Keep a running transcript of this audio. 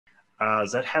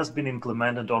That has been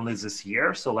implemented only this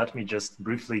year. So let me just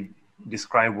briefly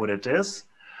describe what it is.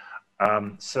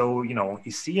 So,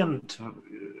 EC and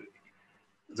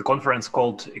the conference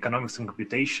called Economics and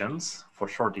Computations, for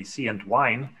short EC, and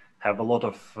WINE have a lot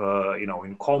of,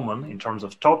 in common in terms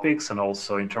of topics and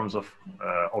also in terms of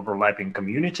overlapping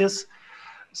communities.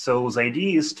 So the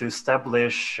idea is to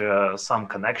establish some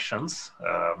connections,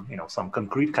 some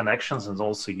concrete connections, and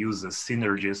also use the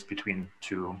synergies between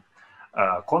two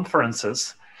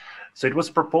conferences. So it was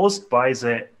proposed by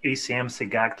the ACM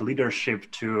SIGACT leadership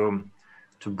to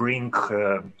bring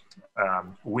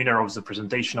winner of the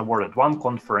presentation award at one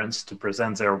conference to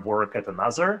present their work at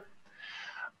another.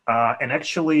 And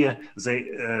actually,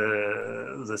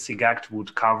 the SIGACT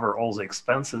would cover all the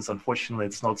expenses. Unfortunately,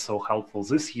 it's not so helpful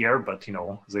this year, but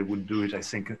they would do it, I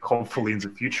think, hopefully in the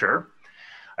future.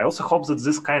 I also hope that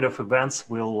this kind of events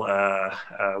will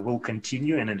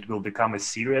continue and it will become a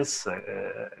serious,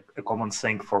 a common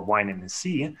thing for WINE and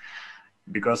EC,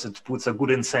 because it puts a good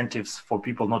incentives for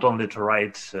people not only to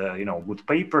write, good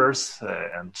papers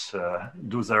and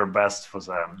do their best for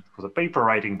the paper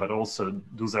writing, but also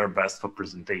do their best for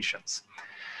presentations.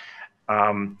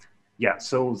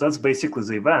 So that's basically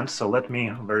the event. So let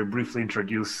me very briefly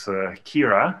introduce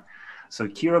Kira. So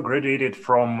Kira graduated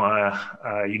from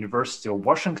University of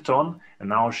Washington, and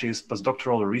now she's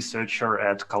postdoctoral researcher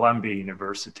at Columbia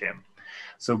University.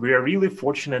 So we are really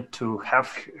fortunate to have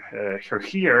her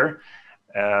here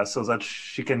so that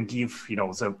she can give,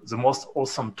 the most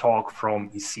awesome talk from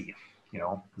EC.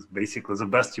 Basically the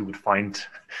best you would find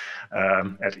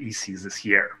at EC this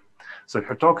year. So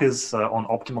her talk is on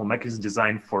optimal mechanism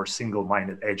design for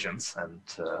single-minded agents, and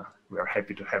we are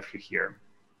happy to have you here.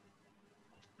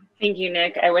 Thank you,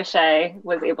 Nick. I wish I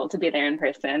was able to be there in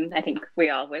person. I think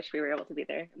we all wish we were able to be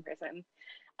there in person.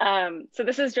 So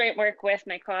this is joint work with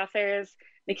my co-authors,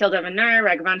 Nikhil Devanur,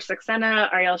 Raghuvansh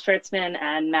Saxena, Ariel Schwartzman,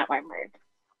 and Matt Weinberg.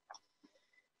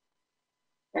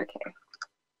 Okay.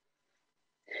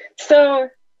 So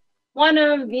one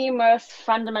of the most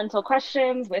fundamental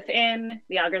questions within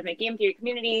the algorithmic game theory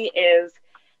community is,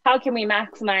 how can we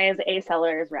maximize a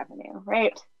seller's revenue,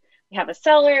 right? We have a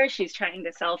seller, she's trying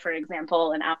to sell, for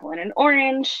example, an apple and an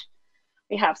orange.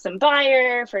 We have some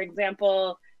buyer, for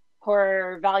example,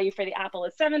 her value for the apple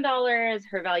is $7,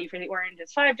 her value for the orange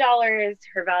is $5,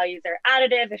 her values are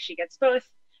additive if she gets both.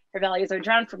 Her values are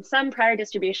drawn from some prior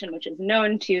distribution which is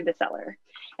known to the seller.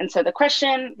 And so the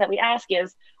question that we ask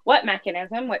is, what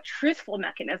mechanism, what truthful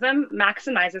mechanism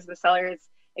maximizes the seller's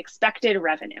expected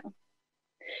revenue?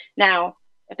 Now,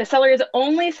 if the seller is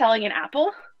only selling an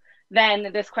apple,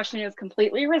 then this question is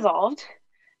completely resolved.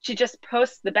 She just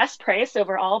posts the best price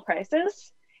over all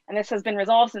prices. And this has been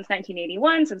resolved since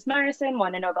 1981, since Meyerson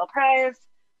won a Nobel Prize.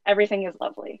 Everything is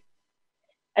lovely.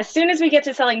 As soon as we get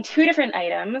to selling two different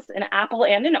items, an apple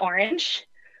and an orange,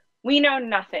 we know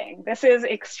nothing. This is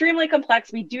extremely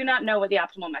complex. We do not know what the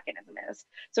optimal mechanism is.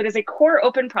 So it is a core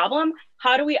open problem.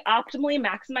 How do we optimally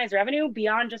maximize revenue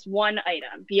beyond just one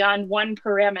item, beyond one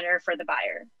parameter for the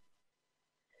buyer?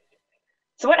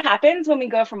 So what happens when we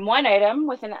go from one item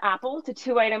with an apple to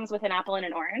two items with an apple and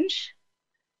an orange?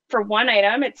 For one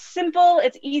item, it's simple,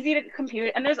 it's easy to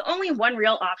compute, and there's only one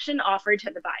real option offered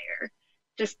to the buyer.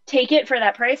 Just take it for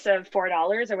that price of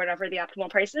 $4 or whatever the optimal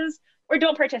price is, or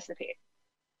don't participate.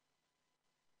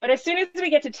 But as soon as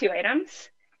we get to two items,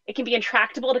 it can be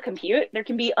intractable to compute. There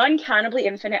can be uncountably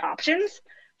infinite options.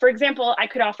 For example, I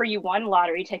could offer you one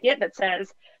lottery ticket that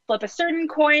says, flip a certain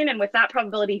coin, and with that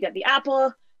probability, you get the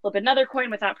apple. Flip another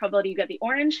coin, with that probability, you get the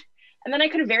orange. And then I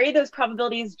could vary those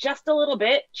probabilities just a little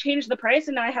bit, change the price,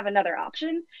 and now I have another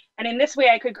option. And in this way,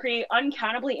 I could create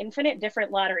uncountably infinite different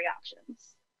lottery options.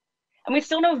 And we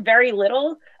still know very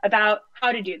little about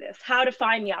how to do this, how to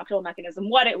find the optimal mechanism,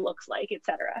 what it looks like,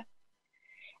 etc.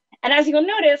 And as you'll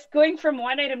notice, going from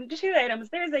one item to two items,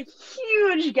 there's a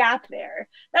huge gap there.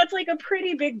 That's like a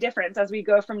pretty big difference as we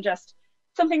go from just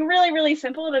something really, really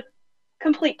simple to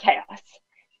complete chaos.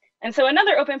 And so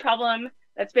another open problem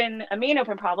that's been a main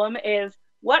open problem is,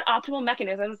 what optimal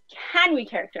mechanisms can we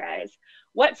characterize?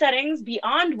 What settings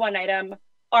beyond one item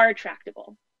are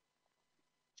tractable?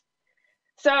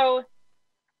 So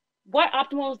what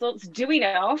optimal results do we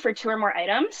know for two or more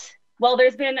items? Well,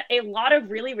 there's been a lot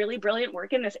of really, really brilliant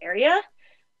work in this area,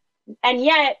 and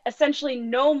yet essentially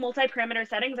no multi-parameter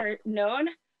settings are known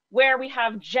where we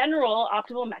have general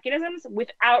optimal mechanisms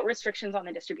without restrictions on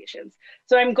the distributions.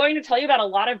 So I'm going to tell you about a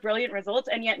lot of brilliant results,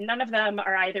 and yet none of them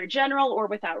are either general or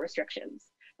without restrictions.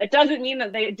 That doesn't mean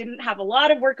that they didn't have a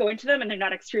lot of work go into them and they're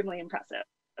not extremely impressive,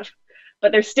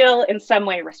 but they're still in some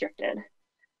way restricted.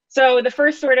 So the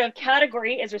first sort of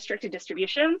category is restricted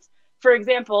distributions. For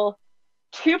example,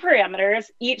 two parameters,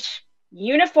 each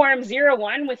uniform 0,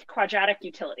 1 with quadratic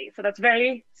utility. So that's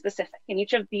very specific. And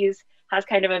each of these has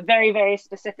kind of a very, very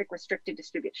specific restricted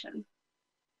distribution.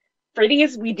 For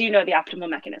these, we do know the optimal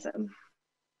mechanism.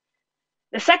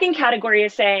 The second category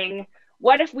is saying,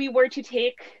 what if we were to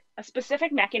take a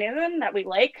specific mechanism that we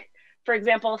like? For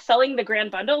example, selling the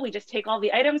grand bundle, we just take all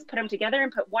the items, put them together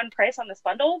and put one price on this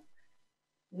bundle.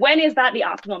 When is that the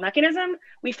optimal mechanism?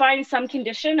 We find some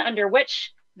condition under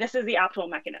which this is the optimal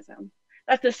mechanism.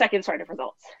 That's the second sort of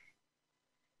results.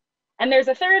 And there's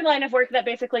a third line of work that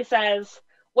basically says,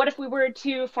 what if we were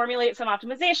to formulate some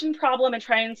optimization problem and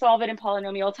try and solve it in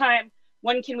polynomial time?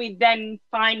 When can we then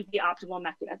find the optimal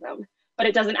mechanism? But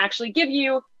it doesn't actually give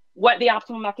you what the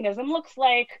optimal mechanism looks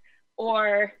like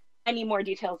or any more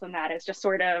details than that. It's just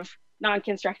sort of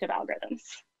non-constructive algorithms.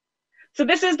 So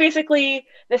this is basically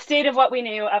the state of what we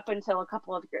knew up until a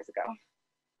couple of years ago.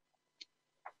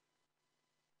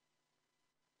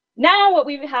 Now what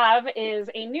we have is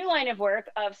a new line of work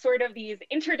of sort of these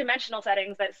interdimensional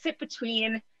settings that sit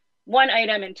between one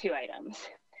item and two items.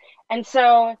 And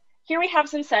so here we have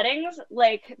some settings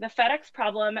like the FedEx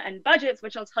problem and budgets,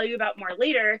 which I'll tell you about more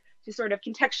later to sort of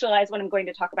contextualize what I'm going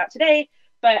to talk about today,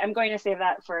 but I'm going to save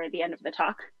that for the end of the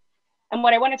talk. And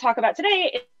what I want to talk about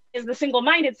today is the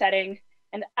single-minded setting,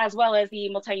 and as well as the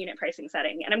multi-unit pricing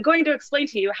setting. And I'm going to explain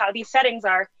to you how these settings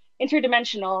are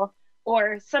interdimensional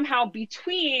or somehow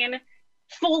between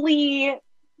fully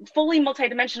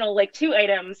multidimensional, like two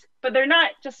items, but they're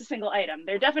not just a single item.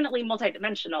 They're definitely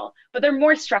multidimensional, but they're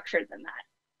more structured than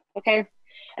that, okay? And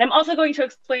I'm also going to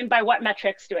explain by what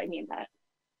metrics do I mean that.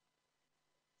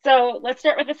 So let's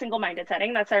start with the single-minded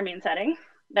setting. That's our main setting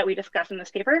that we discuss in this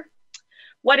paper.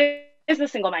 What is the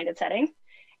single-minded setting?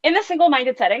 In the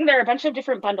single-minded setting, there are a bunch of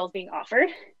different bundles being offered,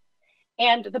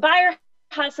 and the buyer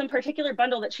has some particular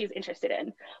bundle that she's interested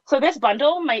in. So this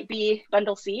bundle might be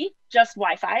bundle C, just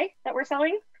Wi-Fi that we're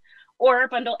selling, or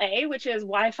bundle A, which is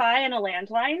Wi-Fi and a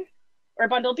landline, or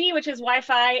bundle B, which is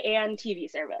Wi-Fi and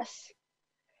TV service.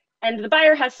 And the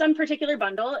buyer has some particular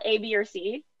bundle, A, B, or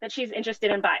C, that she's interested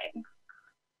in buying.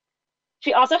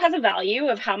 She also has a value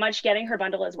of how much getting her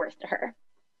bundle is worth to her.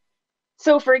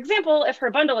 So for example, if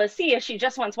her bundle is C, if she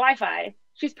just wants Wi-Fi,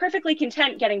 she's perfectly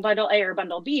content getting bundle A or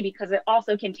bundle B because it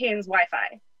also contains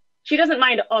Wi-Fi. She doesn't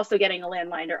mind also getting a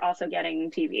landline or also getting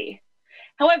TV.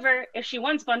 However, if she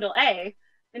wants bundle A,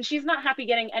 then she's not happy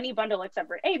getting any bundle except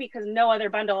for A because no other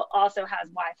bundle also has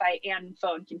Wi-Fi and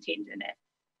phone contained in it.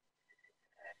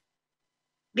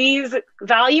 These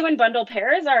value and bundle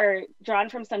pairs are drawn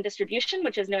from some distribution,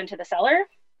 which is known to the seller.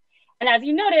 And as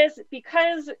you notice,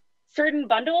 because certain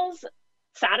bundles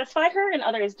satisfy her and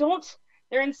others don't,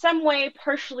 they're in some way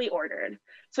partially ordered.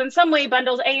 So in some way,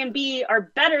 bundles A and B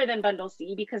are better than bundle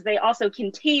C because they also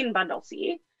contain bundle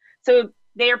C. So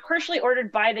they are partially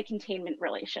ordered by the containment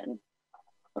relation.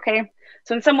 Okay,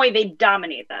 so in some way they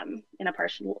dominate them in a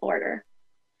partial order.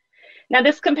 Now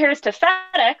this compares to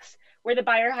FedEx, where the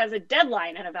buyer has a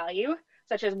deadline and a value,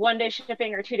 such as 1-day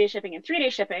shipping or 2-day shipping and 3-day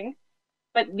shipping.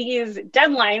 But these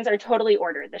deadlines are totally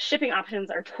ordered. The shipping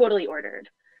options are totally ordered.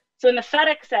 So in the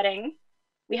FedEx setting,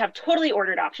 we have totally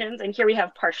ordered options, and here we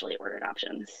have partially ordered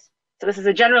options. So this is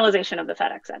a generalization of the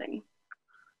FedEx setting.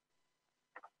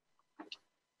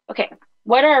 Okay,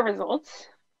 what are our results?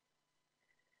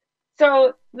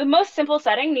 So the most simple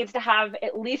setting needs to have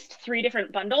at least 3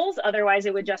 different bundles. Otherwise,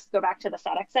 it would just go back to the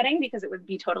FedEx setting because it would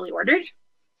be totally ordered.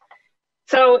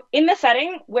 So in the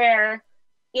setting where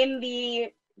in the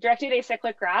directed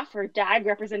acyclic graph or DAG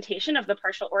representation of the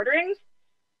partial ordering,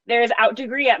 there's out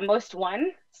degree at most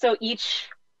 1. So each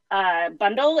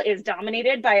bundle is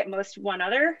dominated by at most one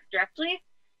other directly.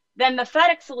 Then the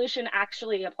FedEx solution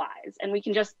actually applies. And we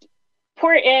can just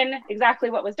pour in exactly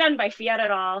what was done by Fiat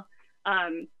et al.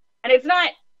 And it's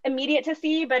not immediate to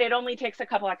see, but it only takes a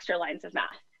couple extra lines of math.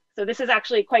 So this is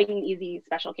actually quite an easy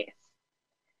special case.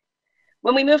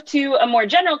 When we move to a more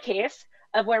general case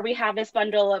of where we have this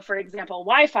bundle of, for example,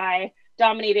 Wi-Fi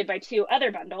dominated by 2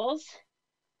 other bundles,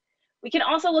 we can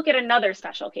also look at another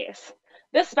special case.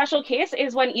 This special case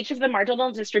is when each of the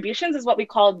marginal distributions is what we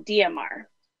call DMR.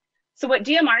 So what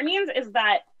DMR means is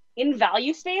that in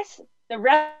value space, the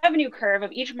revenue curve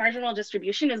of each marginal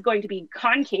distribution is going to be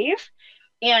concave,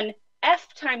 and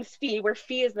F times phi, where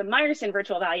phi is the Meyerson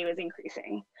virtual value, is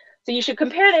increasing. So you should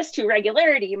compare this to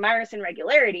regularity, Meyerson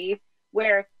regularity,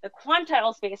 where the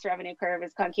quantile space revenue curve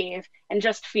is concave and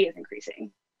just phi is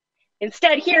increasing.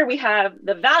 Instead, here we have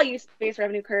the value space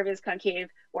revenue curve is concave,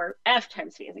 or F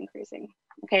times phi is increasing.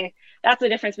 Okay, that's the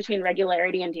difference between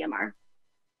regularity and DMR.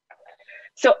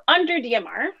 So under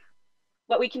DMR,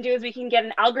 what we can do is we can get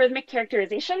an algorithmic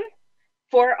characterization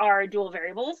for our dual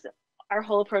variables, our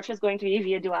whole approach is going to be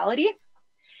via duality.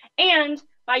 And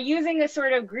by using this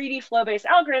sort of greedy flow-based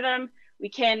algorithm, we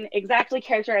can exactly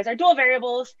characterize our dual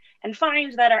variables and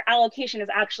find that our allocation is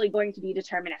actually going to be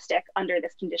deterministic under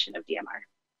this condition of DMR.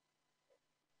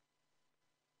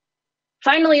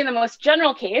 Finally, in the most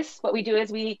general case, what we do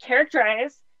is we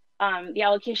characterize the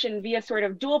allocation via sort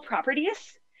of dual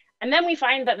properties. And then we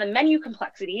find that the menu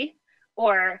complexity,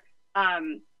 or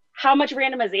how much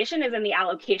randomization is in the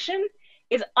allocation,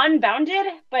 is unbounded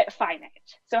but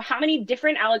finite. So how many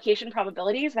different allocation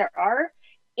probabilities there are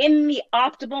in the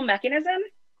optimal mechanism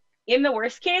in the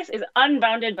worst case is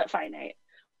unbounded but finite.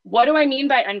 What do I mean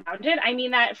by unbounded? I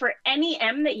mean that for any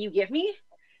m that you give me,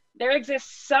 there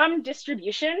exists some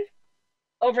distribution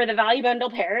over the value bundle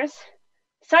pairs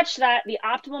such that the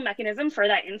optimal mechanism for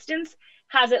that instance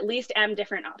has at least m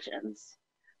different options.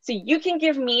 So you can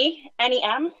give me any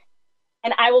m,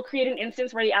 and I will create an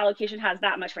instance where the allocation has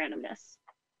that much randomness.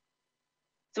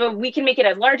 So we can make it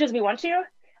as large as we want to,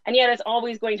 and yet it's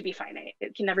always going to be finite.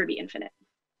 It can never be infinite.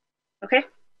 Okay?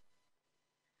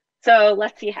 So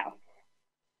let's see how.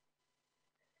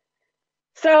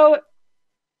 So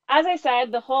as I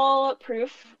said, the whole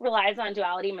proof relies on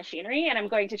duality machinery, and I'm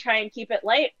going to try and keep it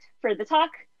light for the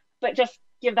talk, but just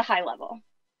give the high level.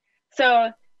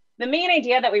 So the main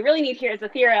idea that we really need here is the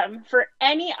theorem. For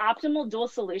any optimal dual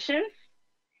solution,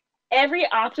 every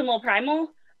optimal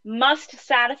primal must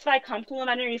satisfy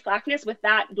complementary slackness with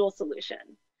that dual solution.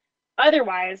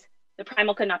 Otherwise, the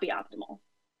primal could not be optimal.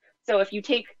 So if you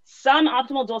take some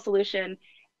optimal dual solution,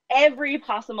 every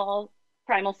possible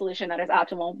primal solution that is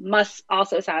optimal must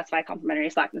also satisfy complementary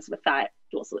slackness with that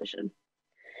dual solution.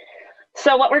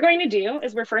 So what we're going to do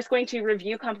is we're first going to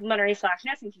review complementary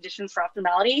slackness and conditions for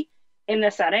optimality in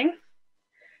this setting.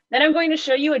 Then I'm going to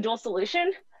show you a dual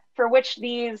solution for which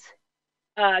these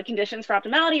conditions for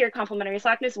optimality or complementary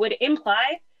slackness would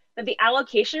imply that the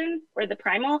allocation or the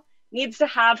primal needs to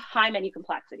have high menu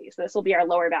complexity. So this will be our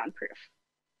lower bound proof.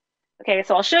 Okay,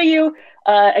 so I'll show you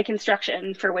a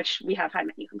construction for which we have high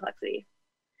menu complexity.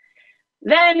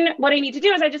 Then what I need to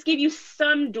do is I just give you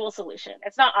some dual solution.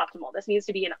 It's not optimal. This needs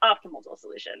to be an optimal dual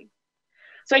solution.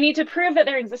 So I need to prove that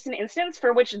there exists an instance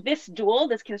for which this dual,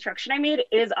 this construction I made,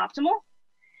 is optimal.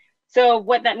 So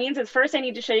what that means is first I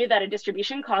need to show you that a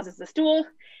distribution causes this dual.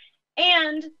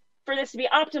 And for this to be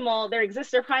optimal, there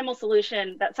exists a primal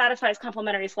solution that satisfies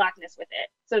complementary slackness with it,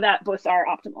 so that both are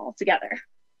optimal together.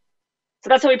 So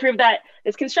that's how we prove that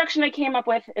this construction I came up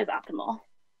with is optimal.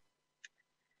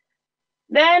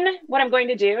 Then what I'm going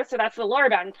to do, so that's the lower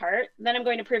bound part, then I'm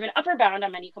going to prove an upper bound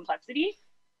on menu complexity.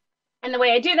 And the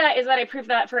way I do that is that I prove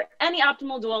that for any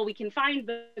optimal dual, we can find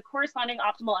the corresponding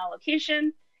optimal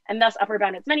allocation, and thus upper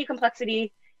bound its menu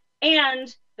complexity.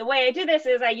 And the way I do this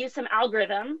is I use some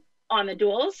algorithm on the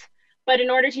duals, but in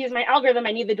order to use my algorithm,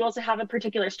 I need the duals to have a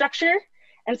particular structure.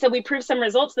 And so we prove some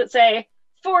results that say,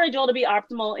 for a dual to be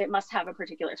optimal, it must have a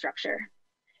particular structure.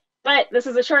 But this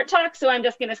is a short talk, so I'm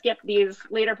just going to skip these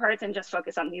later parts and just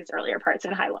focus on these earlier parts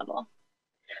in high level.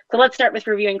 So let's start with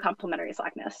reviewing complementary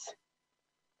slackness.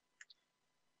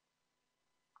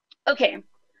 Okay,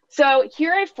 so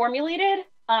here I formulated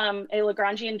a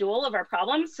Lagrangian dual of our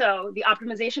problem. So the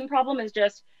optimization problem is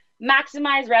just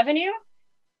maximize revenue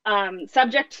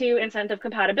subject to incentive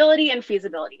compatibility and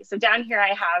feasibility. So down here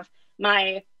I have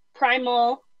my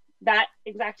primal, that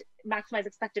exact maximize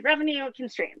expected revenue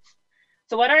constraints.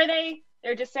 So what are they?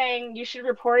 They're just saying you should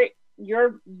report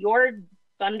your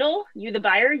bundle, you the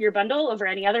buyer, your bundle over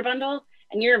any other bundle,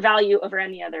 and your value over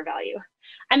any other value.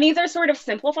 And these are sort of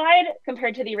simplified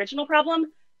compared to the original problem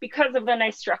because of the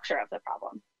nice structure of the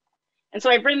problem. And so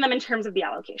I've written them in terms of the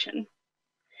allocation.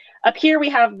 Up here we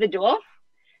have the dual,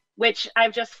 which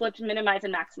I've just flipped minimize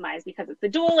and maximize because it's the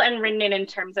dual, and written it in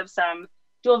terms of some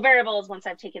dual variables once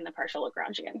I've taken the partial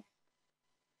Lagrangian.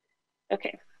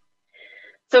 Okay,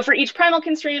 so for each primal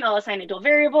constraint, I'll assign a dual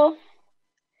variable.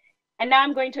 And now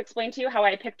I'm going to explain to you how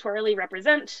I pictorially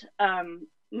represent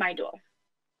my dual.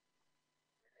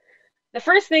 The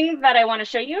first thing that I want to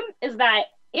show you is that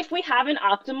if we have an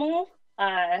optimal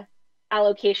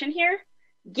allocation here,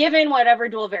 given whatever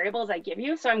dual variables I give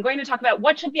you, so I'm going to talk about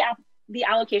what should the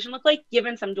allocation look like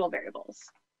given some dual variables.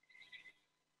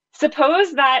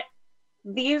 Suppose that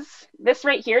this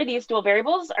right here, these dual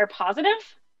variables are positive,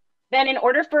 then in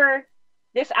order for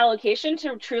this allocation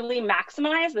to truly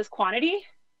maximize this quantity,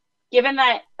 given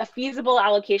that a feasible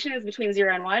allocation is between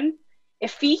 0 and 1,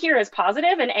 if phi here is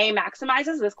positive and A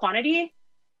maximizes this quantity,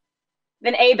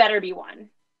 then A better be 1.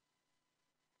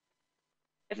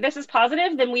 If this is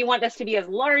positive, then we want this to be as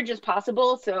large as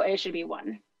possible, so A should be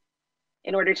 1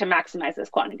 in order to maximize this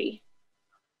quantity.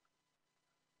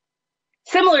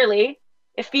 Similarly,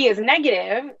 If fee is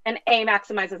negative and A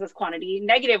maximizes this quantity,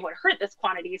 negative would hurt this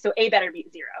quantity, so A better be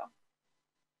 0.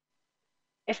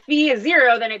 If fee is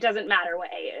 0, then it doesn't matter what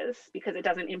A is because it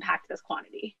doesn't impact this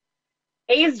quantity.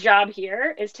 A's job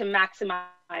here is to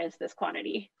maximize this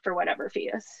quantity for whatever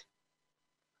fee is.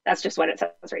 That's just what it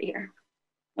says right here.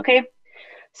 Okay,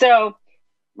 so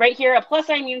right here, a plus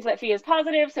sign means that fee is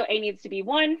positive, so A needs to be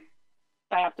 1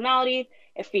 by optimality.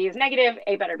 If fee is negative,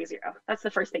 A better be 0. That's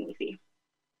the first thing we see.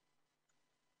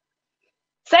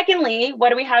 Secondly, what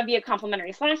do we have via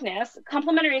complementary slackness?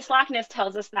 Complementary slackness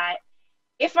tells us that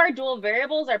if our dual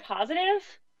variables are positive,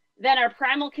 then our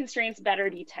primal constraints better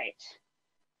be tight.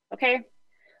 Okay,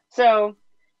 so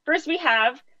first we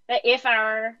have that if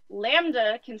our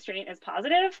lambda constraint is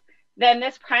positive, then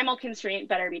this primal constraint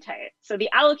better be tight. So the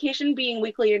allocation being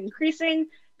weakly increasing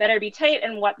better be tight,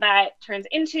 and what that turns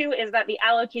into is that the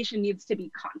allocation needs to be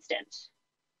constant.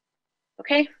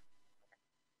 Okay?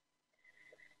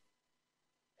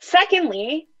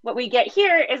 Secondly, what we get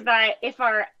here is that if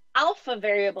our alpha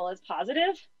variable is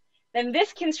positive, then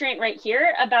this constraint right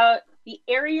here about the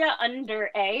area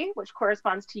under A, which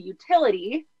corresponds to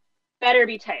utility, better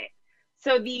be tight.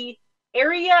 So the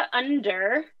area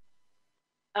under,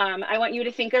 I want you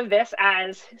to think of this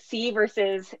as C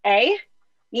versus A,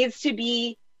 needs to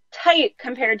be tight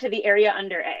compared to the area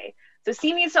under A. So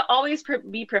C needs to always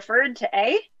be preferred to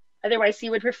A, otherwise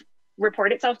C would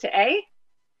report itself to A.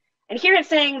 And here it's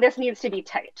saying this needs to be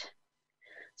tight.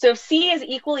 So if C is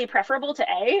equally preferable to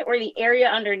A, or the area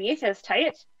underneath is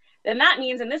tight, then that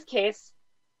means in this case,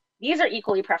 these are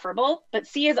equally preferable, but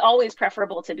C is always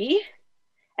preferable to B,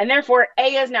 and therefore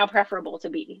A is now preferable to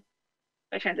B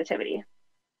by transitivity.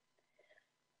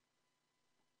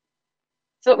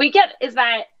 So what we get is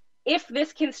that if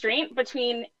this constraint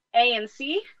between A and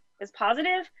C is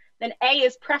positive, then A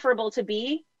is preferable to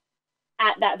B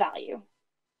at that value.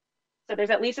 So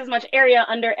there's at least as much area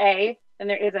under A than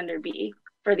there is under B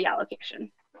for the allocation.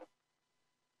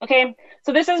 Okay,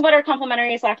 so this is what our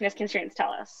complementary slackness constraints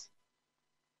tell us.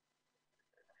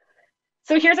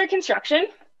 So here's our construction.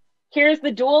 Here's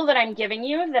the dual that I'm giving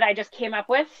you that I just came up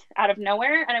with out of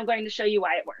nowhere, and I'm going to show you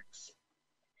why it works.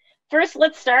 First,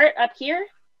 let's start up here.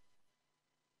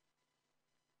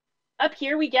 Up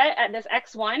here we get at this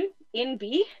x1 in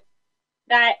B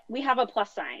that we have a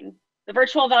plus sign. The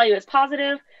virtual value is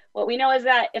positive. What we know is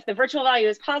that if the virtual value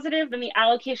is positive, then the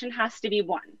allocation has to be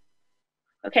 1.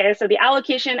 Okay, so the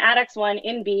allocation at x1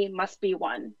 in B must be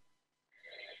 1.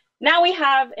 Now we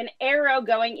have an arrow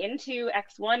going into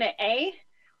x1 at A,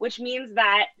 which means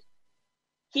that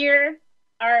here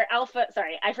our alpha,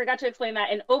 sorry, I forgot to explain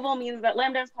that. An oval means that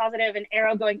lambda is positive, an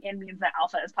arrow going in means that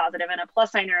alpha is positive, and a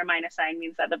plus sign or a minus sign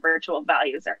means that the virtual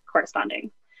values are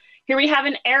corresponding. Here we have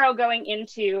an arrow going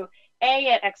into A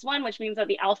at x1, which means that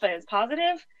the alpha is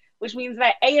positive, which means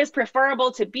that A is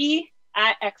preferable to B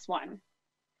at x1,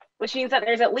 which means that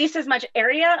there's at least as much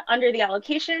area under the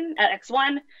allocation at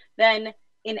x1 than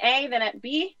in A than at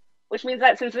B, which means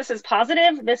that since this is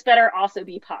positive, this better also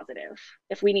be positive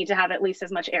if we need to have at least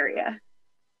as much area.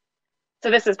 So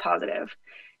this is positive.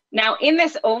 Now in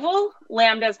this oval,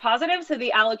 lambda is positive, so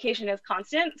the allocation is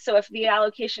constant. So if the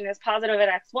allocation is positive at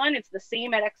x1, it's the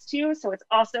same at x2, so it's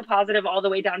also positive all the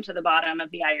way down to the bottom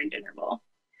of the ironed interval.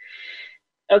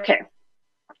 Okay,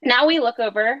 now we look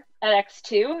over at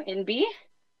x2 in B,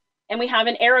 and we have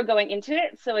an arrow going into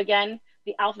it. So again,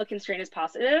 the alpha constraint is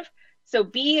positive. So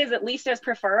B is at least as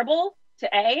preferable to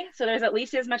A, so there's at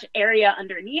least as much area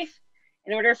underneath.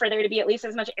 In order for there to be at least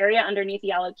as much area underneath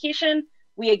the allocation,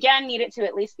 we again need it to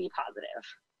at least be positive.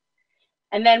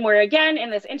 And then we're again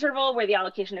in this interval where the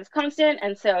allocation is constant,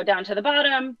 and so down to the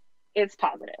bottom, it's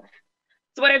positive.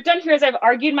 So what I've done here is I've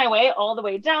argued my way all the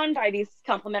way down by these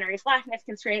complementary slackness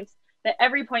constraints that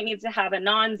every point needs to have a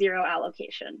non-zero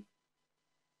allocation.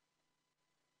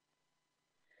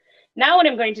 Now what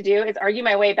I'm going to do is argue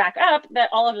my way back up that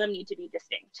all of them need to be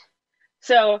distinct.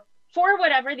 So for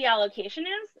whatever the allocation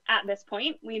is at this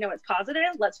point, we know it's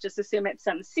positive. Let's just assume it's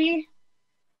some C.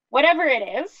 Whatever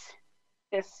it is,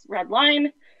 this red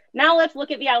line. Now let's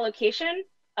look at the allocation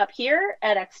up here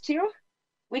at x2.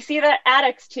 We see that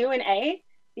at x2 in A,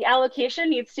 the allocation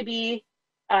needs to be,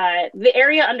 the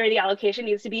area under the allocation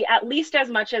needs to be at least as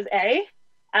much as A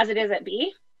as it is at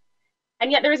B.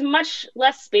 And yet there's much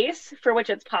less space for which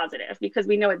it's positive because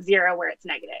we know it's 0 where it's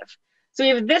negative. So we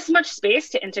have this much space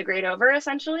to integrate over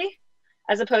essentially,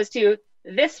 as opposed to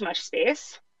this much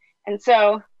space. And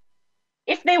so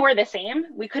if they were the same,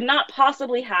 we could not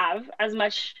possibly have as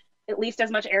much, at least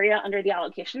as much area under the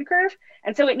allocation curve.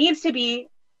 And so it needs to be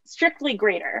strictly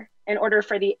greater in order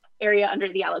for the area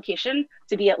under the allocation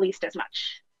to be at least as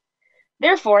much.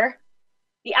 Therefore,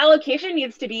 the allocation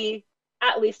needs to be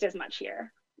at least as much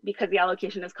here because the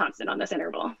allocation is constant on this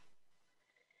interval.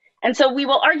 And so we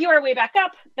will argue our way back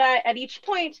up that at each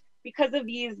point, because of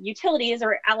these utilities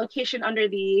or allocation under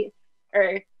the,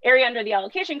 or area under the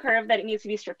allocation curve, that it needs to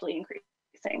be strictly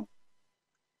increasing.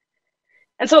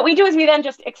 And so what we do is we then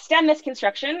just extend this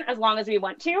construction as long as we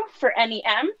want to for any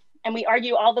m, and we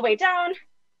argue all the way down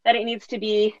that it needs to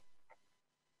be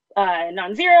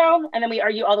non-zero, and then we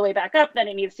argue all the way back up that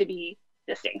it needs to be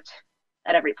distinct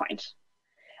at every point.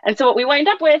 And so what we wind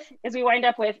up with is we wind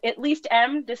up with at least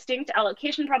m distinct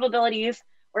allocation probabilities,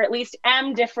 or at least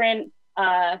m different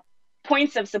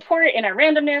points of support in our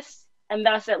randomness, and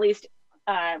thus at least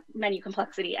menu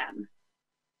complexity m.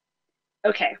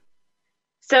 Okay,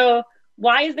 so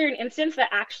why is there an instance that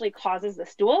actually causes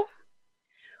this dual?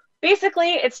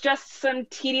 Basically, it's just some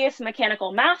tedious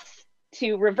mechanical math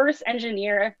to reverse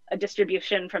engineer a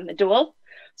distribution from the dual.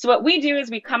 So what we do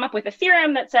is we come up with a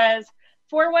theorem that says,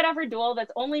 for whatever dual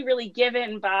that's only really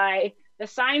given by the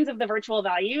signs of the virtual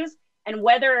values and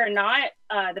whether or not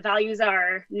the values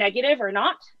are negative or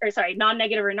not, or sorry,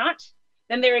 non-negative or not,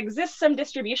 then there exists some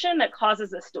distribution that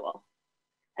causes this dual.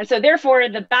 And so therefore,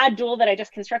 the bad dual that I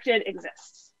just constructed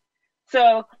exists.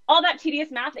 So all that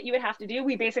tedious math that you would have to do,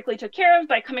 we basically took care of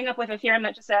by coming up with a theorem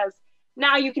that just says,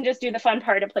 now you can just do the fun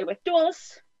part and play with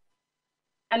duals.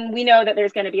 And we know that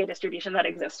there's going to be a distribution that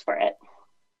exists for it.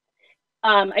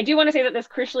 I do want to say that this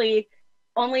crucially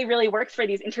only really works for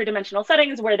these interdimensional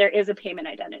settings where there is a payment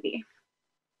identity.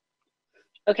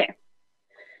 Okay.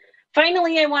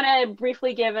 Finally, I want to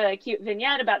briefly give a cute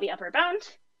vignette about the upper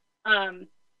bound.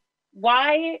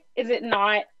 Why is it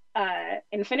not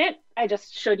infinite? I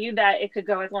just showed you that it could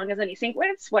go as long as any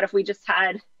sequence. What if we just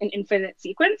had an infinite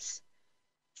sequence?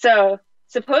 So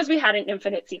suppose we had an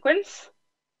infinite sequence.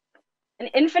 An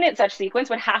infinite such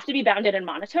sequence would have to be bounded in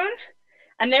monotone,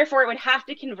 and therefore it would have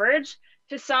to converge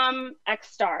to some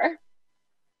x star.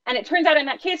 And it turns out in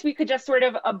that case, we could just sort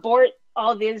of abort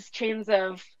all these chains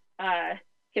of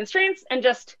constraints and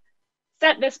just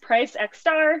set this price x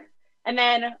star, and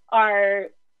then our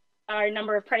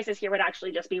number of prices here would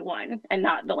actually just be 1 and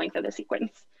not the length of the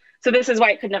sequence. So this is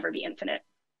why it could never be infinite.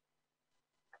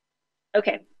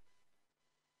 Okay.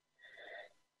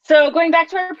 So going back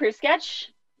to our proof sketch,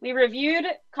 we reviewed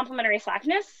complementary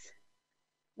slackness.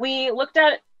 We looked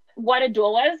at what a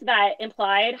dual was that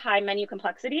implied high menu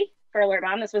complexity for a lower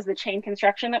bound. This was the chain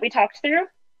construction that we talked through.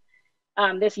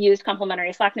 This used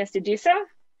complementary slackness to do so.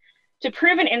 To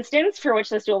prove an instance for which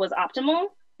this dual was optimal,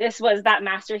 this was that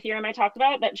master theorem I talked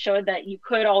about that showed that you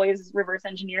could always reverse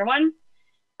engineer one.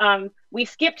 We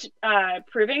skipped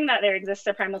proving that there exists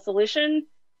a primal solution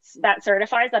that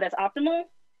certifies that it's optimal.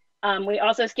 We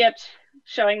also skipped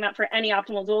showing that for any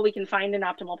optimal dual, we can find an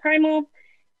optimal primal,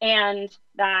 and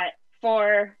that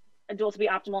for a dual to be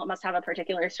optimal, it must have a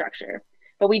particular structure.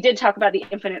 But we did talk about the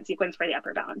infinite sequence for the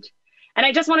upper bound. And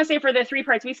I just want to say for the 3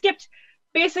 parts we skipped,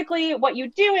 basically what you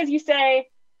do is you say,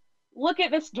 look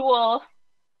at this dual.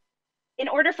 In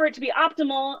order for it to be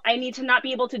optimal, I need to not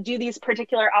be able to do these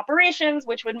particular operations,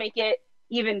 which would make it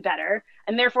even better.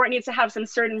 And therefore, it needs to have some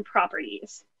certain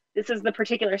properties. This is the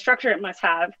particular structure it must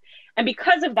have. And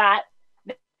because of that,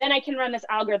 then I can run this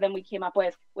algorithm we came up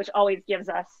with, which always gives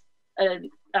us an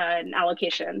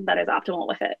allocation that is optimal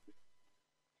with it.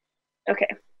 Okay.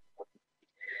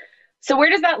 So where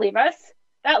does that leave us?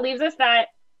 That leaves us that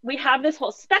we have this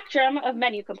whole spectrum of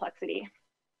menu complexity.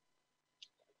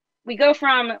 We go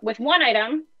from, with 1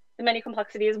 item, the menu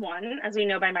complexity is 1, as we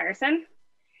know by Meyerson.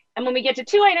 And when we get to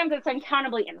 2 items, it's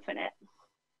uncountably infinite.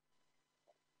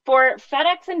 For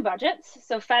FedEx and budgets,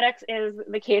 so FedEx is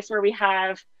the case where we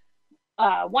have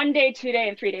 1 day, 2 day,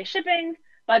 and 3 day shipping.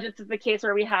 Budgets is the case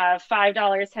where we have $5,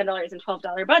 $10, and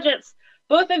 $12 budgets.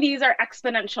 Both of these are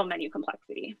exponential menu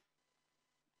complexity.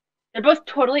 They're both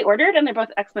totally ordered, and they're both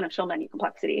exponential menu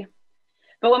complexity.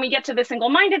 But when we get to the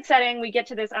single-minded setting, we get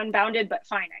to this unbounded but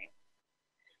finite.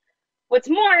 What's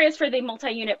more is for the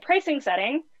multi-unit pricing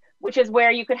setting, which is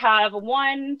where you could have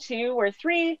 1, 2, or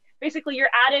 3. Basically, you're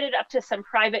added it up to some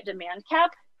private demand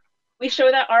cap. We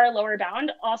show that our lower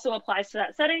bound also applies to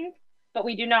that setting, but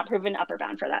we do not prove an upper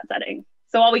bound for that setting.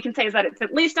 So all we can say is that it's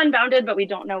at least unbounded, but we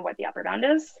don't know what the upper bound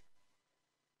is.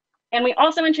 And we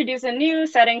also introduce a new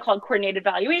setting called coordinated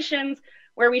valuations,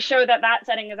 where we show that that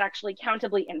setting is actually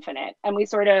countably infinite. And we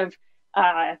sort of,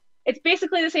 it's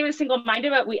basically the same as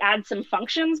single-minded, but we add some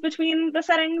functions between the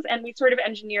settings, and we sort of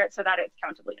engineer it so that it's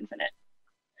countably infinite.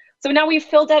 So now we've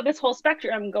filled out this whole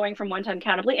spectrum going from 1 to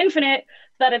uncountably infinite,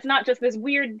 so that it's not just this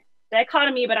weird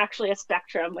dichotomy, but actually a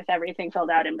spectrum with everything filled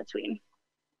out in between.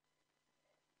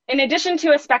 In addition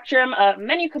to a spectrum of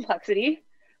menu complexity,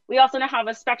 we also now have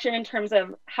a spectrum in terms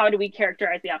of how do we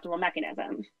characterize the optimal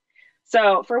mechanism.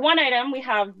 So for one item, we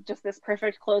have just this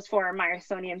perfect closed form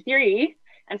Myersonian theory.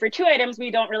 And for two items,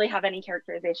 we don't really have any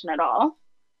characterization at all.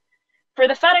 For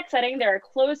the phatic setting, there are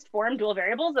closed form dual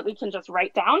variables that we can just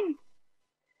write down.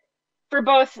 For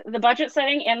both the budget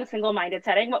setting and the single-minded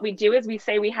setting, what we do is we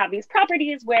say we have these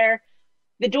properties where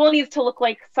the dual needs to look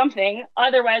like something,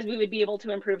 otherwise we would be able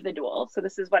to improve the dual. So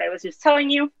this is what I was just telling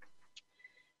you.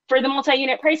 For the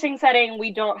multi-unit pricing setting,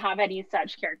 we don't have any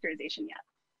such characterization yet.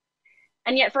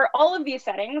 And yet for all of these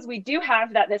settings, we do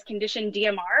have that this condition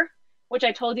DMR, which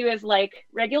I told you is like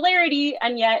regularity,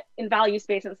 and yet in value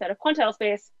space instead of quantile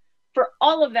space, for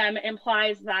all of them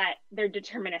implies that they're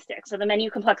deterministic. So the menu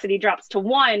complexity drops to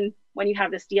 1 when you have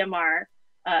this DMR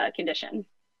condition.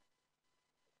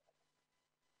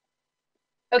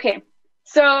 Okay,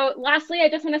 so lastly, I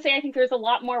just want to say I think there's a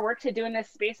lot more work to do in this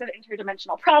space of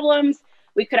interdimensional problems.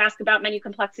 We could ask about menu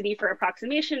complexity for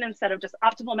approximation instead of just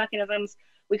optimal mechanisms.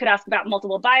 We could ask about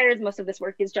multiple buyers. Most of this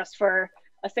work is just for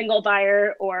a single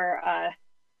buyer, or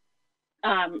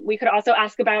we could also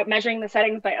ask about measuring the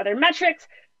settings by other metrics,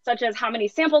 such as how many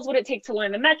samples would it take to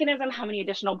learn the mechanism, how many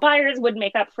additional buyers would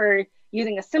make up for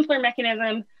using a simpler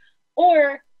mechanism,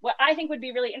 or what I think would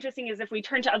be really interesting is if we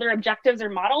turn to other objectives or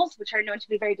models, which are known to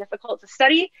be very difficult to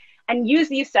study, and use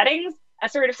these settings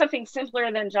as sort of something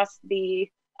simpler than just the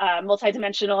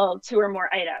multidimensional 2 or more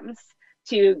items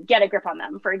to get a grip on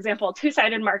them. For example,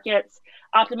 two-sided markets,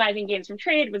 optimizing gains from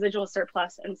trade, residual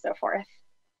surplus, and so forth.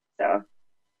 So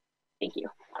thank you.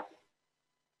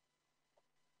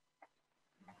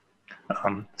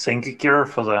 Thank you, Kira,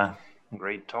 for the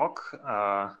great talk.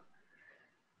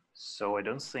 So I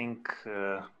don't think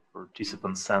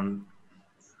participants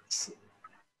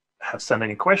have sent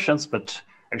any questions, but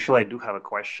actually I do have a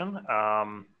question.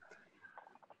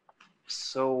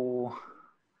 So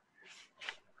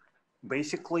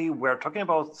basically we're talking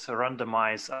about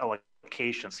randomized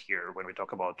allocations here when we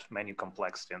talk about menu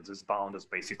complexity, and this bound is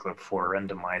basically for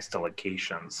randomized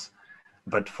allocations.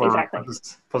 But for, exactly.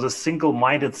 for the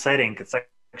single-minded setting, it's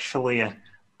actually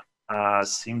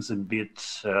seems a bit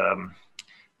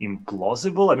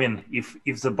implausible. I mean,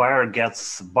 if the buyer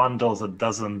gets bundles that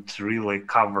doesn't really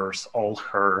covers all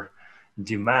her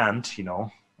demand, you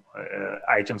know,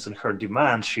 items in her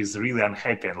demand, she's really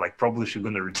unhappy, and like probably she's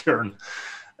going to return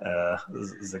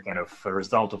the kind of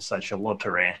result of such a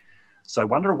lottery. So I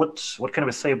wonder what can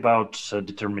we say about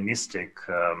deterministic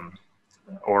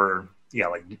or yeah,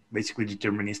 like basically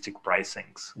deterministic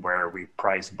pricings where we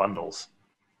price bundles.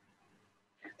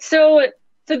 So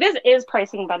this is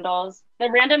pricing bundles. The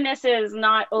randomness is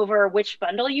not over which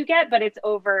bundle you get, but it's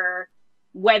over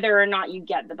whether or not you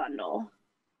get the bundle.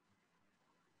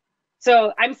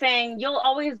 So I'm saying you'll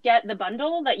always get the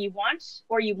bundle that you want,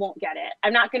 or you won't get it.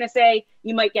 I'm not going to say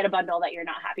you might get a bundle that you're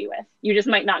not happy with. You just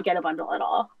might not get a bundle at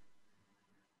all.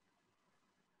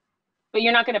 But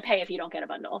you're not going to pay if you don't get a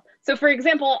bundle. So for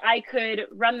example, I could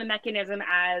run the mechanism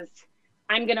as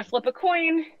I'm going to flip a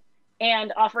coin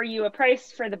and offer you a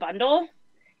price for the bundle.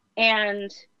 And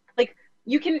like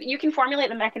you can formulate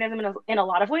the mechanism in a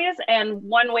lot of ways. And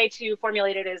one way to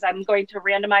formulate it is I'm going to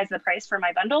randomize the price for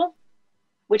my bundle,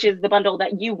 which is the bundle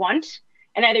that you want.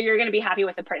 And either you're going to be happy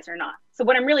with the price or not. So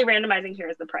what I'm really randomizing here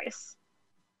is the price.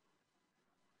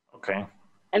 Okay.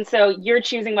 And so you're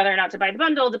choosing whether or not to buy the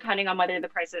bundle depending on whether the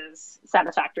price is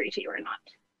satisfactory to you or not.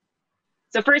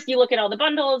 So first you look at all the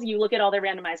bundles, you look at all the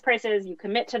randomized prices, you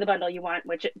commit to the bundle you want,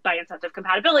 which by incentive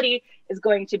compatibility is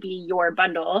going to be your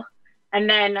bundle. And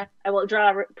then I will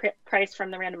draw a price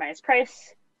from the randomized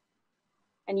price,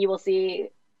 and you will see,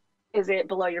 is it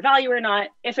below your value or not?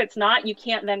 If it's not, you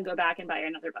can't then go back and buy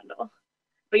another bundle.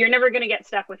 But you're never going to get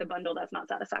stuck with a bundle that's not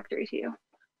satisfactory to you.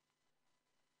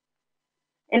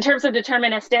 In terms of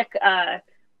deterministic,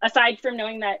 aside from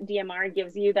knowing that DMR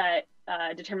gives you that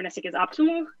deterministic is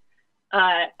optimal,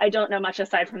 I don't know much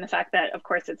aside from the fact that, of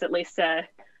course, it's at least a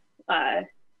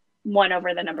 1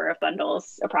 over the number of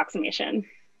bundles approximation.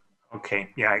 Okay,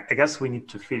 yeah, I guess we need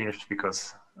to finish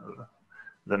because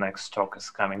the next talk is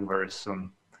coming very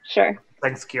soon. Sure.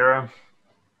 Thanks, Kira.